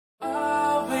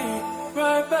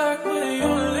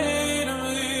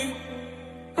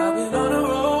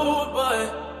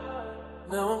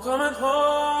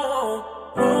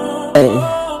Hey,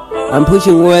 I'm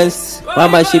pushing west, why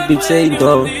my shit be saying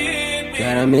though?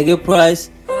 Gotta make a price,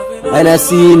 and I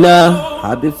see now,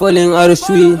 I be falling out the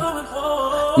street.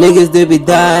 Niggas they be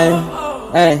dying.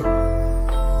 Hey,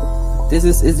 this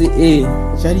is Eazy E,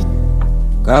 shadi,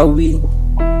 Gawi,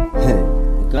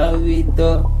 Gawi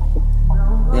though.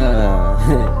 Yeah,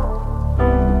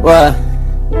 what?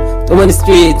 I'm on the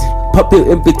street, pop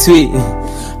your mp3.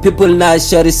 People not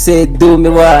shadi say do me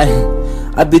why.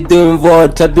 I be doing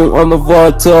vault, I been on my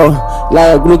vault,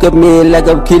 like look at me like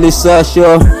I'm killing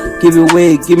Sasha. Give it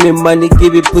away, give me money,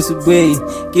 give it pussy away.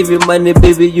 Give me money,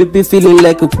 baby, you be feeling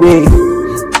like a queen.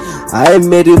 I ain't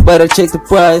made it, but I check the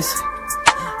price.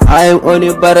 I ain't on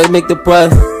it, but I make the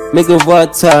price. Make a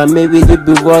water, maybe you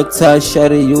be water.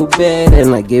 Shut it, you bad,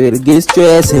 and I give it a good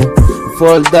stress. And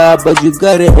fall down, but you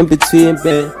got it in between,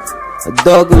 bed. A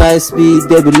dog nice speed,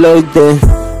 they be loaded.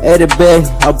 At the back,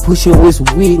 I'm pushing with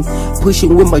weed,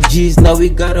 pushing with my G's. Now we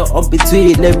got it on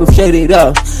between. Let me shut it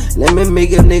up. Let me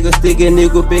make a nigga stick a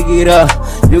nigga pick it up.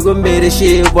 You gon' make the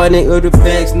shit running out the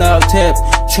bags. Now tap,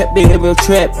 trapping in my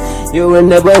trap. You will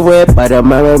never rap, but I'm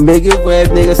gonna make it rap.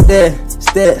 Nigga step,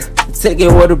 take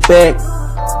it with the back,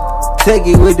 take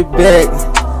it with the back.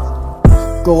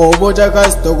 Go boja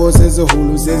kastogo sezi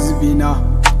hulu sezi bina.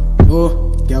 Oh,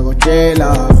 go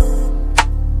tela.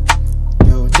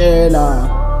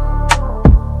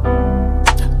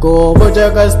 Go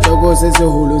boja kastogo sezi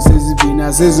hulu sezi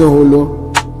bina sezi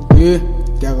hulu.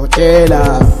 Yeah, go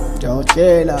tela.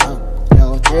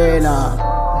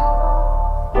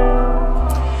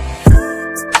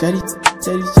 Shadi.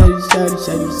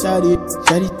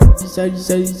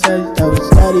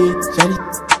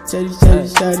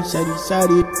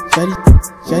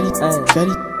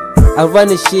 I run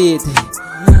the shit.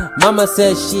 Mama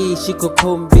said she could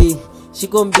come be. She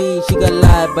gon' got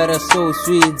lie, but I'm so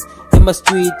sweet. In my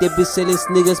street, they be selling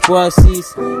niggas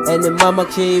bossies. And the mama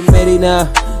came ready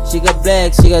now. She got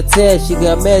black, she got tash, she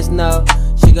got mess now.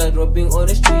 She got dropping on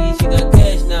the street, she got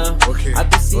cash now. I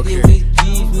be sitting with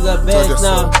G's, we got bags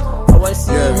now. I wanna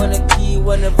see you, wanna key,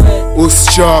 wanna bet.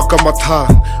 Stxaka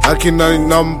mathata, akina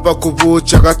number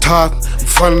kuboja tat.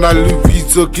 Fana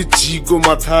lubizo kijigo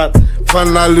mathata.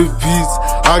 Fana lubiz,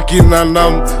 akina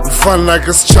nam.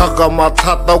 Fana stxaka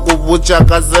mathata kuboja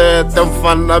kazeta.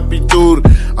 Fana bidur,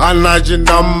 anaje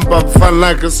number.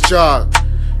 Fana stxaka.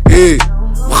 Hey,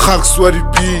 khak swari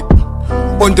beat.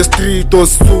 On the street, on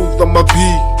soul, I'm a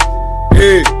beat.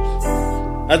 Hey,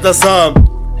 at the sun,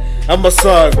 I'm a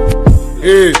son.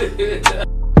 Hey.